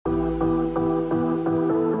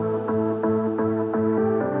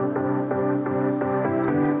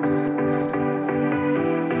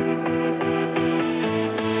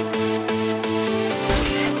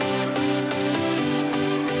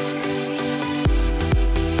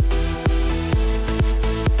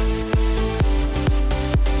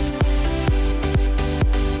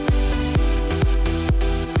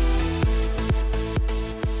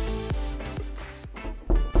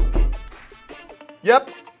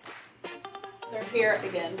They're here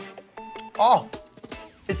again. Oh,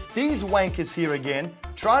 it's these wankers here again,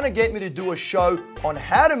 trying to get me to do a show on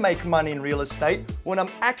how to make money in real estate when I'm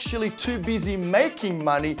actually too busy making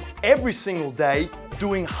money every single day,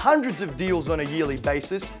 doing hundreds of deals on a yearly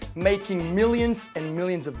basis, making millions and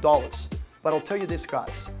millions of dollars. But I'll tell you this,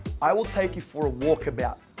 guys, I will take you for a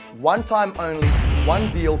walkabout. One time only, one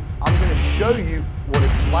deal. I'm going to show you what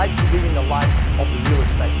it's like to be in the life of the real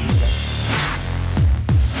estate investor.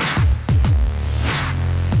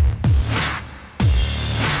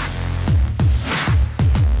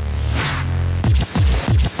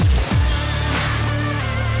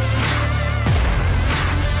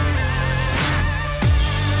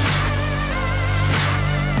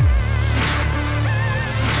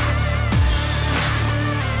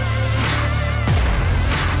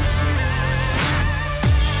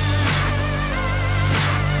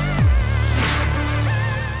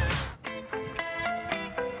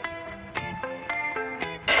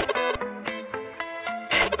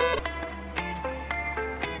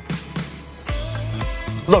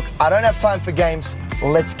 Look, I don't have time for games.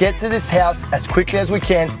 Let's get to this house as quickly as we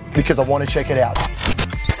can because I want to check it out.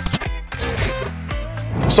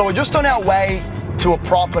 So we're just on our way to a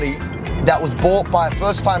property that was bought by a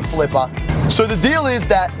first-time flipper. So the deal is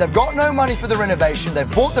that they've got no money for the renovation.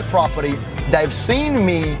 They've bought the property. They've seen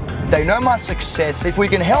me. They know my success. If we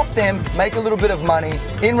can help them make a little bit of money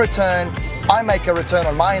in return, I make a return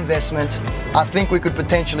on my investment. I think we could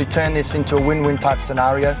potentially turn this into a win-win type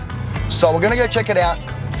scenario. So we're gonna go check it out,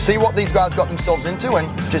 see what these guys got themselves into,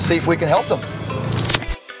 and just see if we can help them.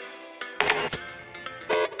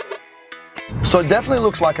 So it definitely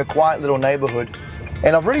looks like a quiet little neighborhood.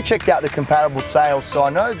 And I've already checked out the comparable sales, so I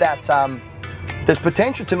know that there's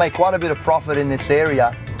potential to make quite a bit of profit in this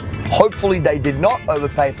area. Hopefully they did not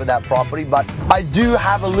overpay for that property, but I do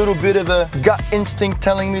have a little bit of a gut instinct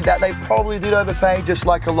telling me that they probably did overpay, just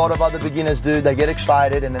like a lot of other beginners do. They get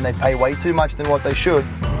excited and then they pay way too much than what they should.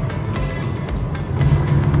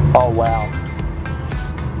 Oh, wow.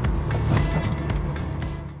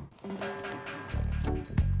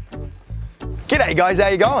 G'day guys, how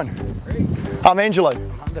you going? Great. I'm Engelo.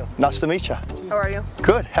 Nice to meet you. How are you?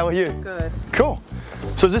 Good, how are you? Good. Cool.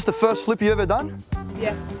 So is this the first flip you ever done?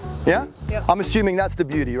 Yeah. Yeah? Yeah. I'm assuming that's the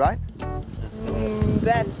beauty, right?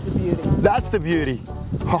 That's the beauty. That's the beauty.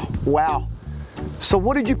 Oh, wow. So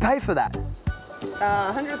what did you pay for that?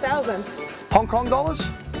 100,000. Hong Kong dollars?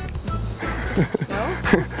 No?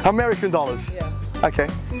 American dollars? Yeah. Okay.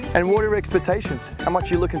 And what are your expectations? How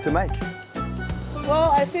much are you looking to make?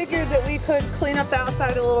 Well, I figured that we could clean up the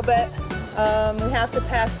outside a little bit. We have to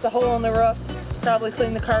patch the hole in the roof, probably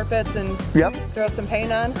clean the carpets and throw some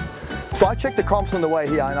paint on. So I checked the comps on the way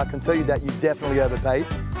here and I can tell you that you definitely overpaid.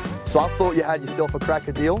 So I thought you had yourself a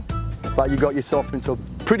cracker deal, but you got yourself into a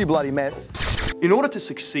pretty bloody mess. In order to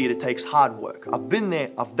succeed, it takes hard work. I've been there,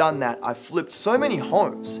 I've done that, I've flipped so many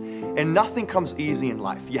homes, and nothing comes easy in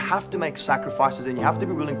life. You have to make sacrifices and you have to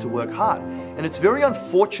be willing to work hard. And it's very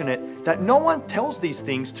unfortunate that no one tells these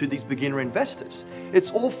things to these beginner investors. It's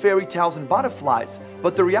all fairy tales and butterflies,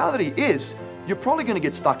 but the reality is, you're probably gonna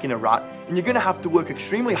get stuck in a rut and you're gonna have to work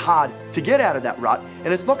extremely hard to get out of that rut,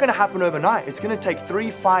 and it's not gonna happen overnight. It's gonna take 3,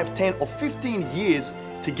 5, 10, or 15 years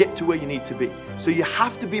to get to where you need to be. So you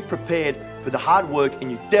have to be prepared for the hard work,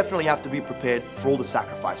 and you definitely have to be prepared for all the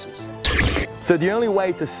sacrifices. So the only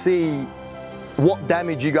way to see what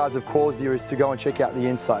damage you guys have caused here is to go and check out the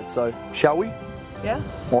inside. So shall we? Yeah.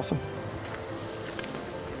 Awesome.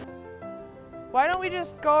 Why don't we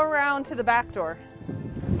just go around to the back door?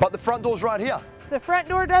 But the front door's right here. The front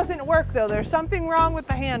door doesn't work though. There's something wrong with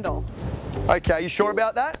the handle. Okay, you sure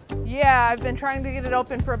about that? Yeah, I've been trying to get it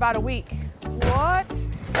open for about a week. What?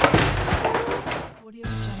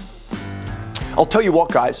 I'll tell you what,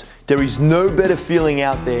 guys, there is no better feeling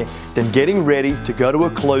out there than getting ready to go to a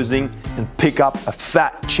closing and pick up a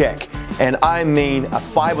fat check. And I mean a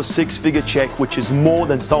 5 or 6 figure check, which is more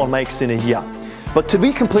than someone makes in a year. But to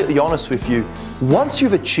be completely honest with you, once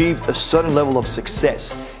you've achieved a certain level of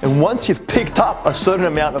success, and once you've picked up a certain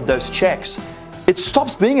amount of those checks, it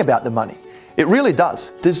stops being about the money. It really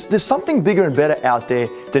does. There's something bigger and better out there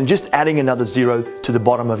than just adding another zero to the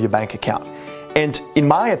bottom of your bank account. And in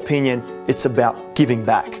my opinion, it's about giving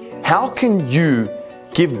back. How can you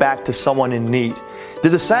give back to someone in need?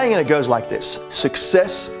 There's a saying and it goes like this: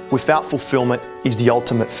 success without fulfillment is the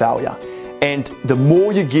ultimate failure. And the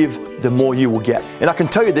more you give, the more you will get. And I can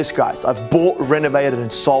tell you this, guys, I've bought, renovated,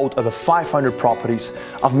 and sold over 500 properties.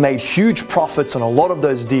 I've made huge profits on a lot of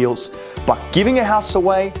those deals, but giving a house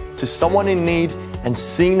away to someone in need and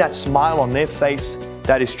seeing that smile on their face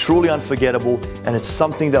that is truly unforgettable, and it's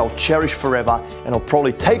something that I'll cherish forever, and I'll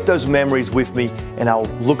probably take those memories with me, and I'll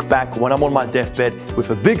look back when I'm on my deathbed with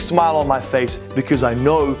a big smile on my face, because I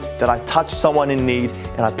know that I touched someone in need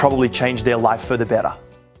and I probably changed their life for the better.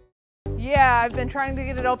 Yeah, I've been trying to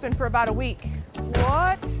get it open for about a week.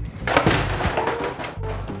 What?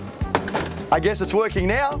 I guess it's working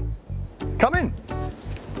now. Come in.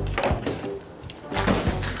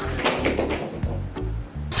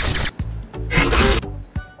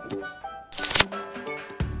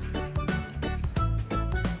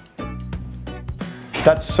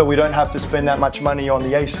 That's so we don't have to spend that much money on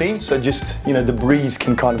the AC, so just, you know, the breeze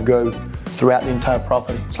can kind of go throughout the entire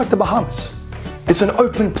property. It's like the Bahamas. It's an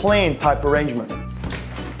open plan type arrangement.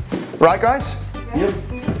 Right, guys? Yeah. Yep.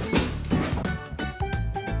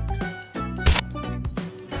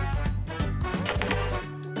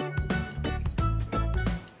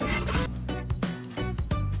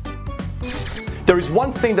 There is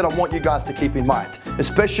one thing that I want you guys to keep in mind,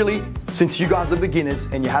 especially since you guys are beginners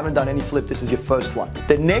and you haven't done any flip, this is your first one.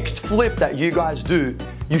 The next flip that you guys do,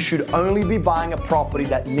 you should only be buying a property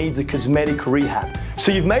that needs a cosmetic rehab.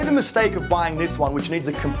 So you've made the mistake of buying this one, which needs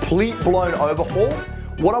a complete blown overhaul.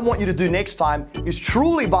 What I want you to do next time is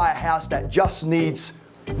truly buy a house that just needs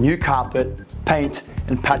new carpet, paint,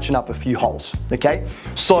 and patching up a few holes, okay?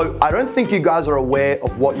 So I don't think you guys are aware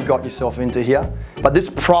of what you got yourself into here, but this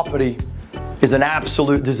property is an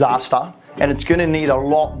absolute disaster, and it's gonna need a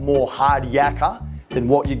lot more hard yakka than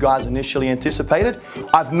what you guys initially anticipated.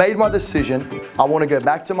 I've made my decision. I wanna go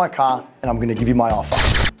back to my car and I'm gonna give you my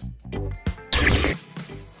offer.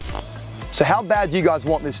 So how bad do you guys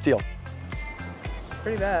want this deal?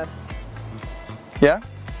 Pretty bad. Yeah?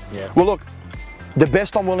 Yeah. Well, look, the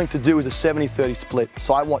best I'm willing to do is a 70-30 split.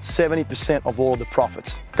 So I want 70% of all of the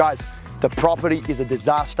profits. Guys, the property is a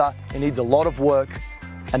disaster. It needs a lot of work,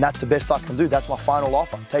 and that's the best I can do. That's my final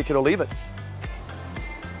offer. Take it or leave it.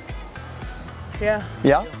 Yeah.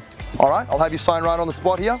 Yeah? All right, I'll have you sign right on the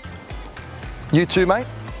spot here. You too, mate.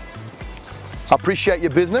 I appreciate your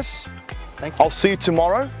business. Thank you. I'll see you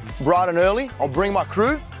tomorrow, bright and early. I'll bring my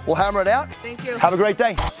crew. We'll hammer it out. Thank you. Have a great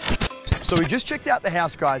day. So we just checked out the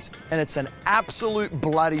house, guys, and it's an absolute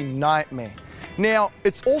bloody nightmare. Now,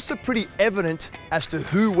 it's also pretty evident as to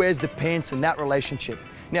who wears the pants in that relationship.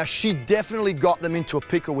 Now, she definitely got them into a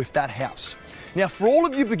pickle with that house. Now, for all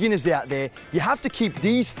of you beginners out there, you have to keep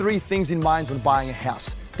these three things in mind when buying a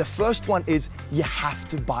house. The first one is you have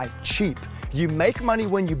to buy cheap. You make money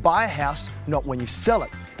when you buy a house, not when you sell it.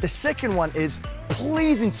 The second one is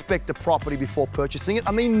please inspect the property before purchasing it.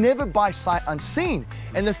 I mean, never buy sight unseen.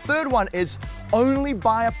 And the third one is only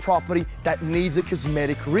buy a property that needs a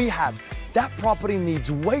cosmetic rehab. That property needs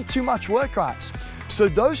way too much work, guys. So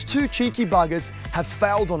those two cheeky buggers have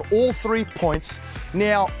failed on all 3 points.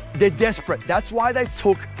 Now, they're desperate. That's why they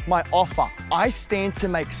took my offer. I stand to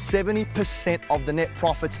make 70% of the net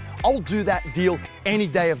profits. I'll do that deal any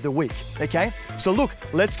day of the week, okay? So look,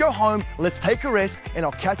 let's go home, let's take a rest, and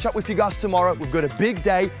I'll catch up with you guys tomorrow. We've got a big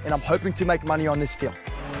day, and I'm hoping to make money on this deal.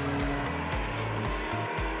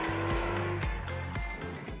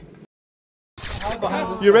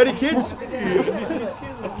 You ready, kids?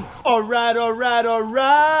 All right, all right, all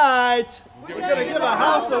right. We're gonna give a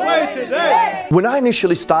house away today. When I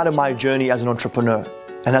initially started my journey as an entrepreneur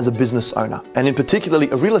and as a business owner, and in particularly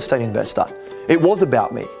a real estate investor, it was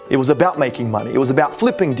about me. It was about making money. It was about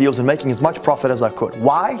flipping deals and making as much profit as I could.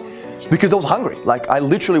 Why? Because I was hungry. Like, I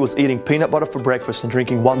literally was eating peanut butter for breakfast and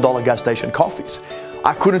drinking $1 gas station coffees.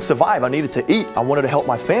 I couldn't survive. I needed to eat. I wanted to help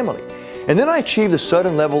my family. And then I achieved a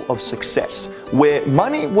certain level of success where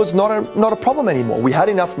money was not a problem anymore. We had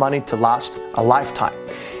enough money to last a lifetime.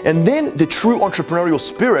 And then the true entrepreneurial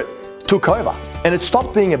spirit took over. And it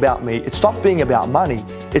stopped being about me. It stopped being about money.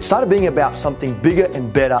 It started being about something bigger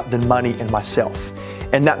and better than money and myself.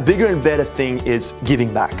 And that bigger and better thing is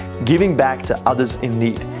giving back to others in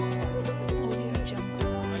need.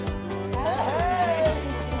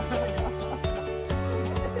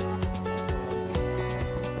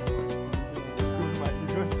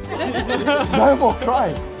 No more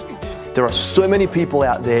crying. There are so many people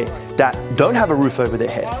out there that don't have a roof over their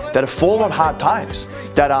head, that have fallen on hard times,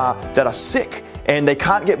 that are sick, and they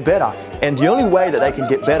can't get better. And the only way that they can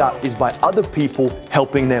get better is by other people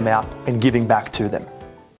helping them out and giving back to them.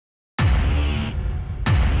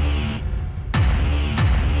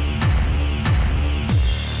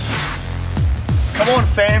 Come on,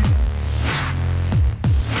 fam.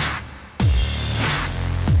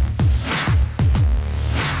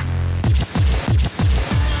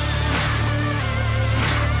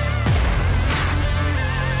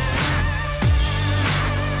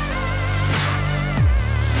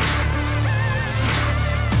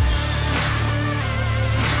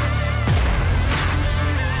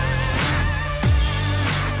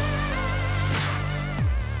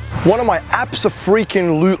 One of my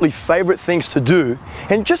abso-freaking-lutely favorite things to do,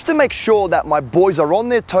 and just to make sure that my boys are on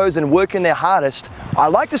their toes and working their hardest, I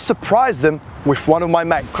like to surprise them with one of my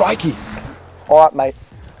mates. Crikey! All right, mate,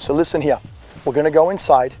 so listen here. We're gonna go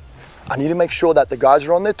inside. I need to make sure that the guys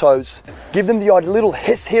are on their toes. Give them the odd little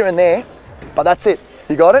hiss here and there, but that's it.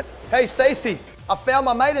 You got it? Hey, Stacy, I found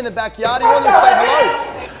my mate in the backyard. He wanted to say hello.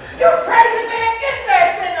 You crazy man, get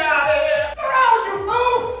that thing out of here! What's wrong with you,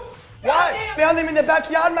 fool? What? Found him in the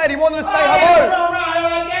backyard, mate. He wanted to say hello.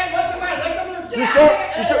 You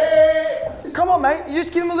saw? Come on, mate. You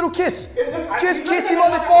just give him a little kiss. Just kiss him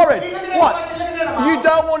on the forehead. What? You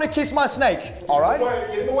don't want to kiss my snake. All right?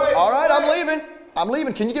 All right, I'm leaving. I'm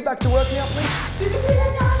leaving. Can you get back to work now, please? Did you see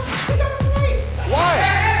that guy? He got a snake.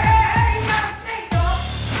 Why?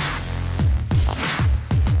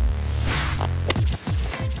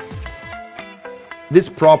 This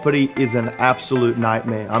property is an absolute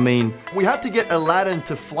nightmare. I mean, we had to get Aladdin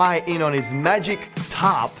to fly in on his magic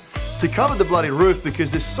tarp to cover the bloody roof because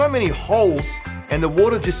there's so many holes and the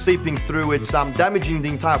water just seeping through. It's damaging the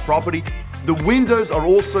entire property. The windows are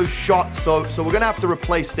also shot, so we're gonna have to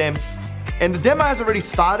replace them. And the demo has already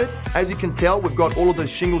started. As you can tell, we've got all of those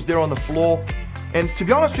shingles there on the floor. And to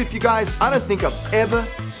be honest with you guys, I don't think I've ever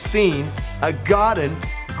seen a garden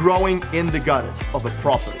growing in the gutters of a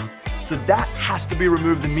property. So that has to be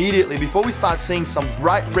removed immediately before we start seeing some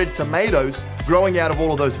bright red tomatoes growing out of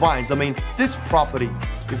all of those vines. I mean, this property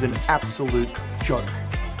is an absolute joke.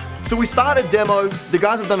 So we started demo. The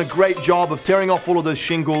guys have done a great job of tearing off all of those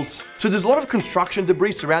shingles. So there's a lot of construction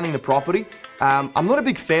debris surrounding the property. I'm not a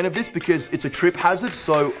big fan of this because it's a trip hazard.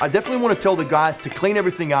 So I definitely want to tell the guys to clean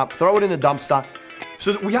everything up, throw it in the dumpster.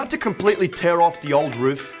 So we had to completely tear off the old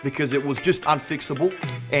roof because it was just unfixable.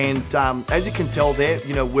 And as you can tell there,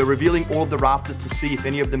 you know, we're revealing all of the rafters to see if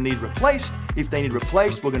any of them need replaced. If they need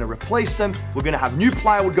replaced, we're gonna replace them. We're gonna have new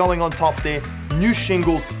plywood going on top there, new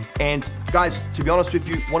shingles. And guys, to be honest with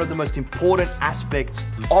you, one of the most important aspects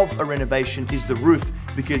of a renovation is the roof.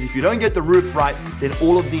 Because if you don't get the roof right, then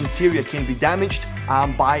all of the interior can be damaged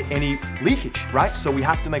by any leakage, right? So we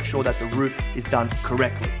have to make sure that the roof is done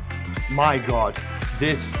correctly. My God,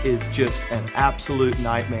 this is just an absolute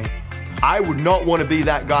nightmare. I would not want to be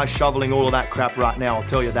that guy shoveling all of that crap right now, I'll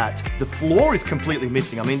tell you that. The floor is completely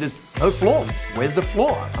missing. I mean, there's no floor. Where's the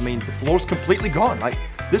floor? I mean, the floor's completely gone. Like,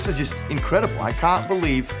 this is just incredible. I can't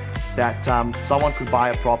believe that someone could buy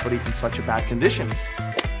a property in such a bad condition.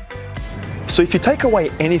 So if you take away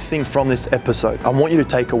anything from this episode, I want you to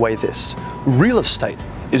take away this. Real estate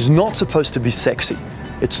is not supposed to be sexy.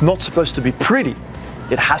 It's not supposed to be pretty.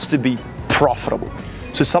 It has to be profitable.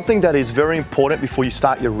 So something that is very important before you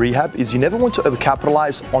start your rehab is you never want to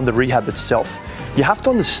overcapitalize on the rehab itself. You have to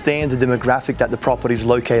understand the demographic that the property is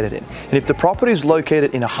located in. And if the property is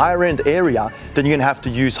located in a higher end area, then you're gonna have to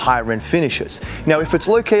use higher end finishes. Now, if it's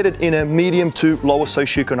located in a medium to lower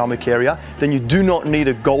socioeconomic area, then you do not need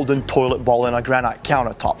a golden toilet bowl and a granite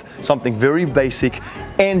countertop. Something very basic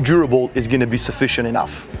and durable is gonna be sufficient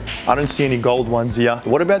enough. I don't see any gold ones here.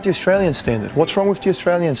 What about the Australian standard? What's wrong with the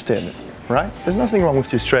Australian standard? Right? There's nothing wrong with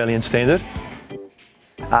the Australian standard.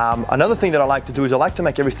 Another thing that I like to do is I like to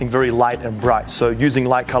make everything very light and bright. So using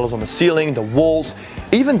light colors on the ceiling, the walls,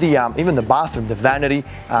 even the bathroom, the vanity,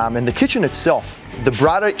 and the kitchen itself. The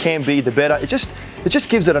brighter it can be, the better. It just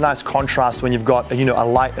gives it a nice contrast when you've got a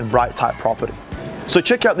light and bright type property. So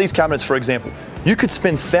check out these cabinets, for example. You could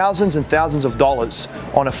spend thousands and thousands of dollars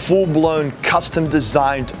on a full-blown,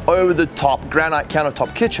 custom-designed, over-the-top granite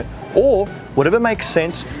countertop kitchen, or whatever makes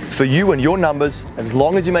sense for you and your numbers. As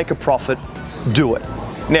long as you make a profit, do it.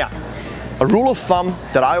 Now, a rule of thumb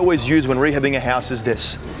that I always use when rehabbing a house is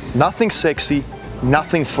this: nothing sexy,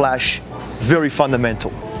 nothing flash, very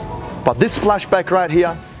fundamental. But this splashback right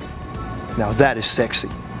here, now that is sexy.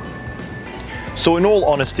 So in all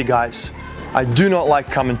honesty, guys, I do not like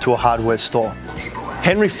coming to a hardware store.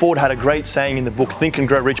 Henry Ford had a great saying in the book Think and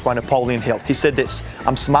Grow Rich by Napoleon Hill. He said this: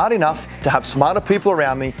 I'm smart enough to have smarter people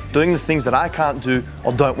around me doing the things that I can't do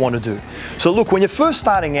or don't want to do. So look, when you're first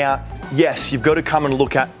starting out, yes, you've got to come and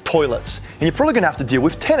look at toilets. And you're probably going to have to deal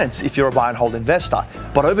with tenants if you're a buy and hold investor.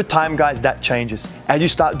 But over time, guys, that changes. As you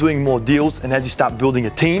start doing more deals and as you start building a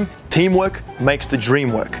team, teamwork makes the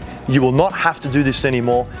dream work. You will not have to do this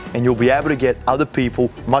anymore, and you'll be able to get other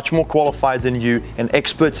people much more qualified than you and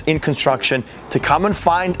experts in construction to come and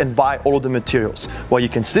find and buy all of the materials, while you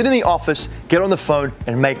can sit in the office, get on the phone,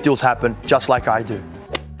 and make deals happen just like I do.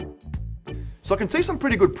 So I can see some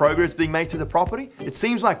pretty good progress being made to the property. It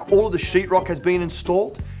seems like all of the sheetrock has been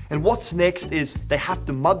installed, and what's next is they have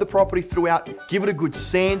to mud the property throughout, give it a good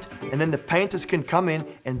sand, and then the painters can come in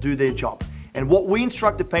and do their job. And what we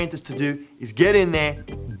instruct the painters to do is get in there,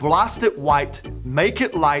 blast it white, make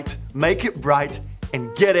it light, make it bright,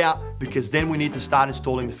 and get out, because then we need to start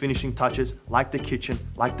installing the finishing touches like the kitchen,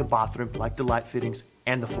 like the bathroom, like the light fittings,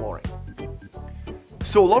 and the flooring.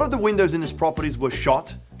 So a lot of the windows in this properties were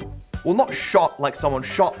shot. Well, not shot like someone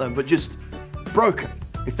shot them, but just broken,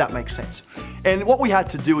 if that makes sense. And what we had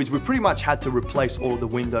to do is we pretty much had to replace all of the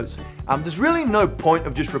windows. There's really no point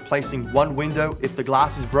of just replacing one window if the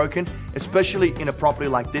glass is broken, especially in a property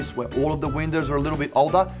like this where all of the windows are a little bit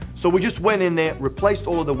older. So we just went in there, replaced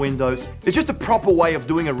all of the windows. It's just a proper way of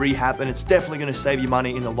doing a rehab, and it's definitely gonna save you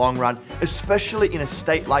money in the long run, especially in a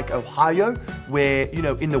state like Ohio, where, you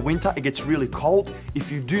know, in the winter it gets really cold.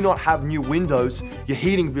 If you do not have new windows, your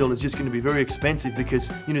heating bill is just gonna be very expensive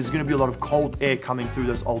because, you know, there's gonna be a lot of cold air coming through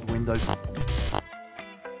those old windows.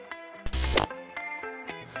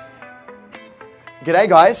 G'day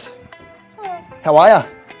guys. Hello. How are ya?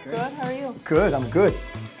 Good, how are you? Good, I'm good.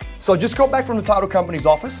 So I just got back from the title company's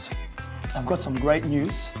office. I've got some great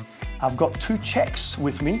news. I've got 2 checks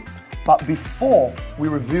with me, but before we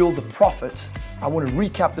reveal the profit, I want to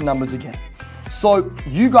recap the numbers again. So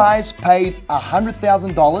you guys paid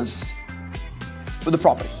 $100,000 for the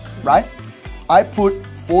property, right? I put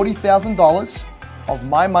 $40,000 of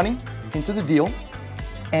my money into the deal,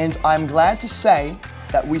 and I'm glad to say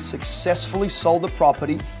that we successfully sold the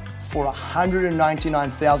property for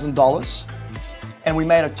 $199,000, and we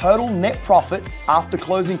made a total net profit after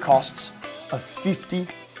closing costs of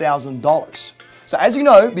 $50,000. So as you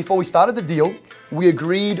know, before we started the deal, we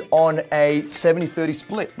agreed on a 70-30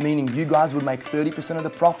 split, meaning you guys would make 30% of the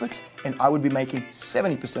profits and I would be making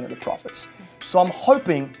 70% of the profits. So I'm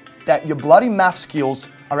hoping that your bloody math skills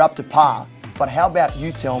are up to par, but how about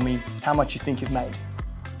you tell me how much you think you've made?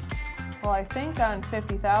 Well, I think on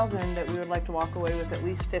 $50,000 that we would like to walk away with at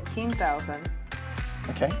least $15,000.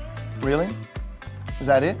 Okay, really? Is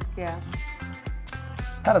that it? Yeah.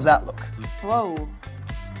 How does that look? Whoa,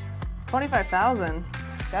 $25,000.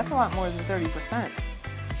 That's a lot more than 30%.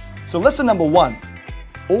 So lesson number 1,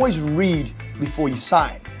 always read before you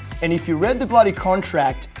sign. And if you read the bloody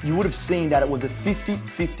contract, you would have seen that it was a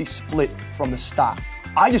 50-50 split from the start.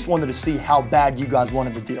 I just wanted to see how bad you guys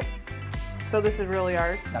wanted the deal. So this is really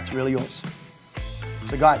ours? That's really yours.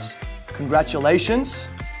 So guys, congratulations.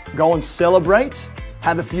 Go and celebrate.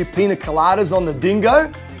 Have a few pina coladas on the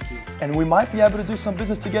Dingo. Thank you. And we might be able to do some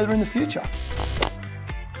business together in the future.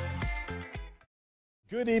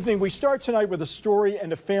 Good evening. We start tonight with a story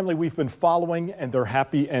and a family we've been following and their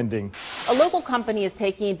happy ending. A local company is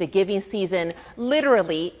taking the giving season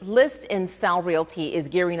literally. List and Sell Realty is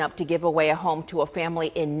gearing up to give away a home to a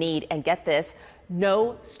family in need. And get this,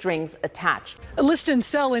 no strings attached. List and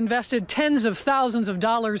Sell invested tens of thousands of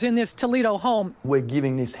dollars in this Toledo home. We're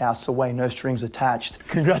giving this house away, no strings attached.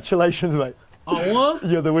 Congratulations, mate. I won?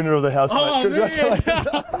 You're the winner of the house, mate. Congratulations.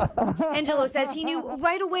 Engelo says he knew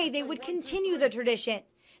right away they would continue the tradition.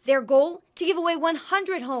 Their goal, to give away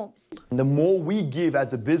 100 homes. The more we give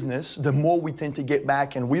as a business, the more we tend to get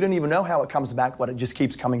back, and we don't even know how it comes back, but it just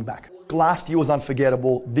keeps coming back. Last year was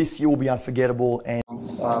unforgettable. This year will be unforgettable. And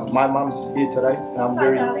my mum's here today, and I'm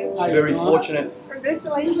very fortunate.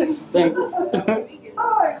 Congratulations. Thank you.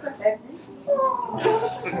 Oh, it's okay.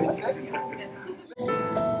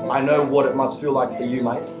 I know what it must feel like for you,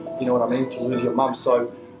 mate. You know what I mean, to lose your mum.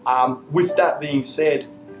 So with that being said,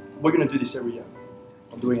 we're going to do this every year.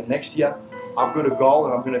 I'm doing it next year. I've got a goal,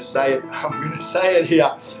 and I'm going to say it. I'm going to say it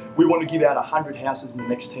here. We want to give out 100 houses in the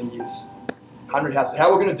next 10 years. 100 houses.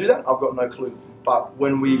 How we're going to do that, I've got no clue. But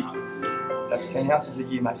when that's 10 houses a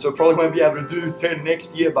year, mate. So we probably won't be able to do 10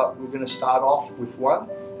 next year, but we're going to start off with 1,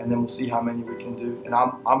 and then we'll see how many we can do. And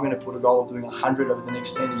I'm going to put a goal of doing 100 over the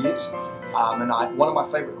next 10 years. And one of my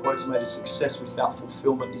favorite quotes, mate, is success without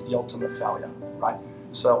fulfillment is the ultimate failure, right?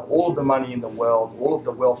 So all of the money in the world, all of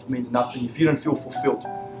the wealth means nothing if you don't feel fulfilled,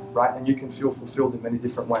 right? And you can feel fulfilled in many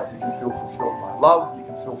different ways. You can feel fulfilled by love, you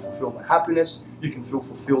can feel fulfilled by happiness, you can feel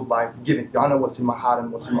fulfilled by giving. I know what's in my heart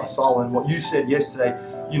and what's in my soul, and what you said yesterday,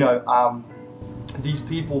 you know, these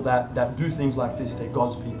people that do things like this, they're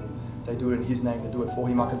God's people. They do it in His name, they do it for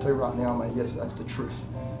Him. I can tell you right now, mate, yes, that's the truth.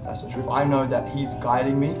 That's the truth. I know that He's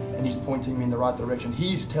guiding me and He's pointing me in the right direction.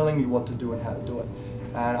 He's telling me what to do and how to do it.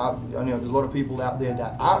 And I know there's a lot of people out there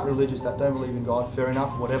that aren't religious, that don't believe in God. Fair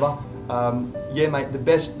enough, whatever. Yeah, mate,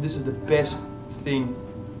 this is the best thing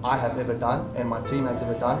I have ever done and my team has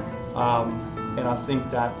ever done. And I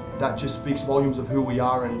think that just speaks volumes of who we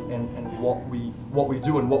are and what we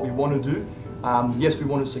do and what we want to do. Yes, we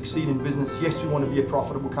want to succeed in business. Yes, we want to be a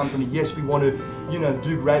profitable company. Yes, we want to,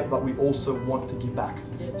 do great, but we also want to give back.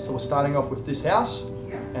 So we're starting off with this house.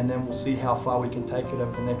 and then we'll see how far we can take it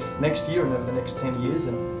over the next year and over the next 10 years.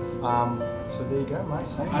 And so there you go, mate.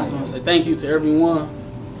 I just want to say thank you to everyone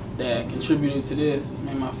that contributed to this.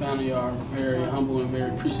 Me and my family are very humble and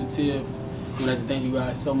very appreciative. We'd like to thank you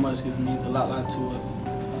guys so much because it means a lot to us.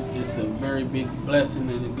 It's a very big blessing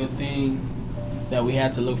and a good thing that we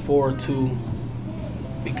had to look forward to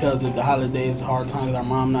because of the holidays, hard times. Our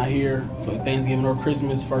mom not here for Thanksgiving or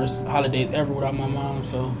Christmas, first holidays ever without my mom.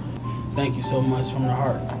 So thank you so much from the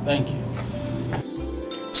heart. Thank you.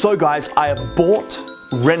 So guys, I have bought,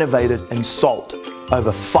 renovated and sold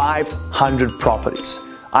over 500 properties.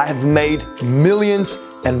 I have made millions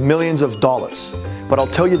and millions of dollars. But I'll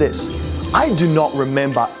tell you this, I do not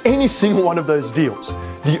remember any single one of those deals.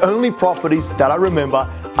 The only properties that I remember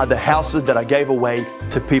are the houses that I gave away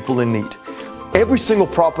to people in need. Every single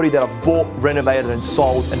property that I've bought, renovated and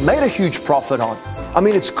sold and made a huge profit on. I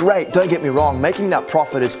mean, it's great, don't get me wrong, making that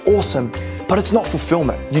profit is awesome, but it's not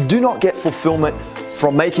fulfillment. You do not get fulfillment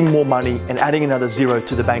from making more money and adding another zero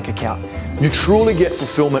to the bank account. You truly get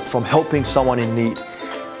fulfillment from helping someone in need.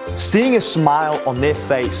 Seeing a smile on their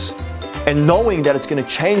face and knowing that it's going to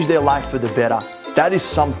change their life for the better, that is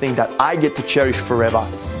something that I get to cherish forever.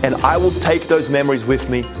 And I will take those memories with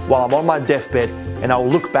me while I'm on my deathbed, and I will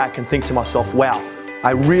look back and think to myself, wow,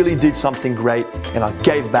 I really did something great and I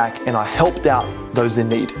gave back and I helped out those in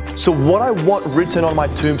need. So what I want written on my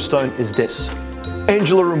tombstone is this: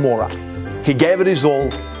 Engelo Rumora. He gave it his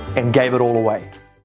all and gave it all away.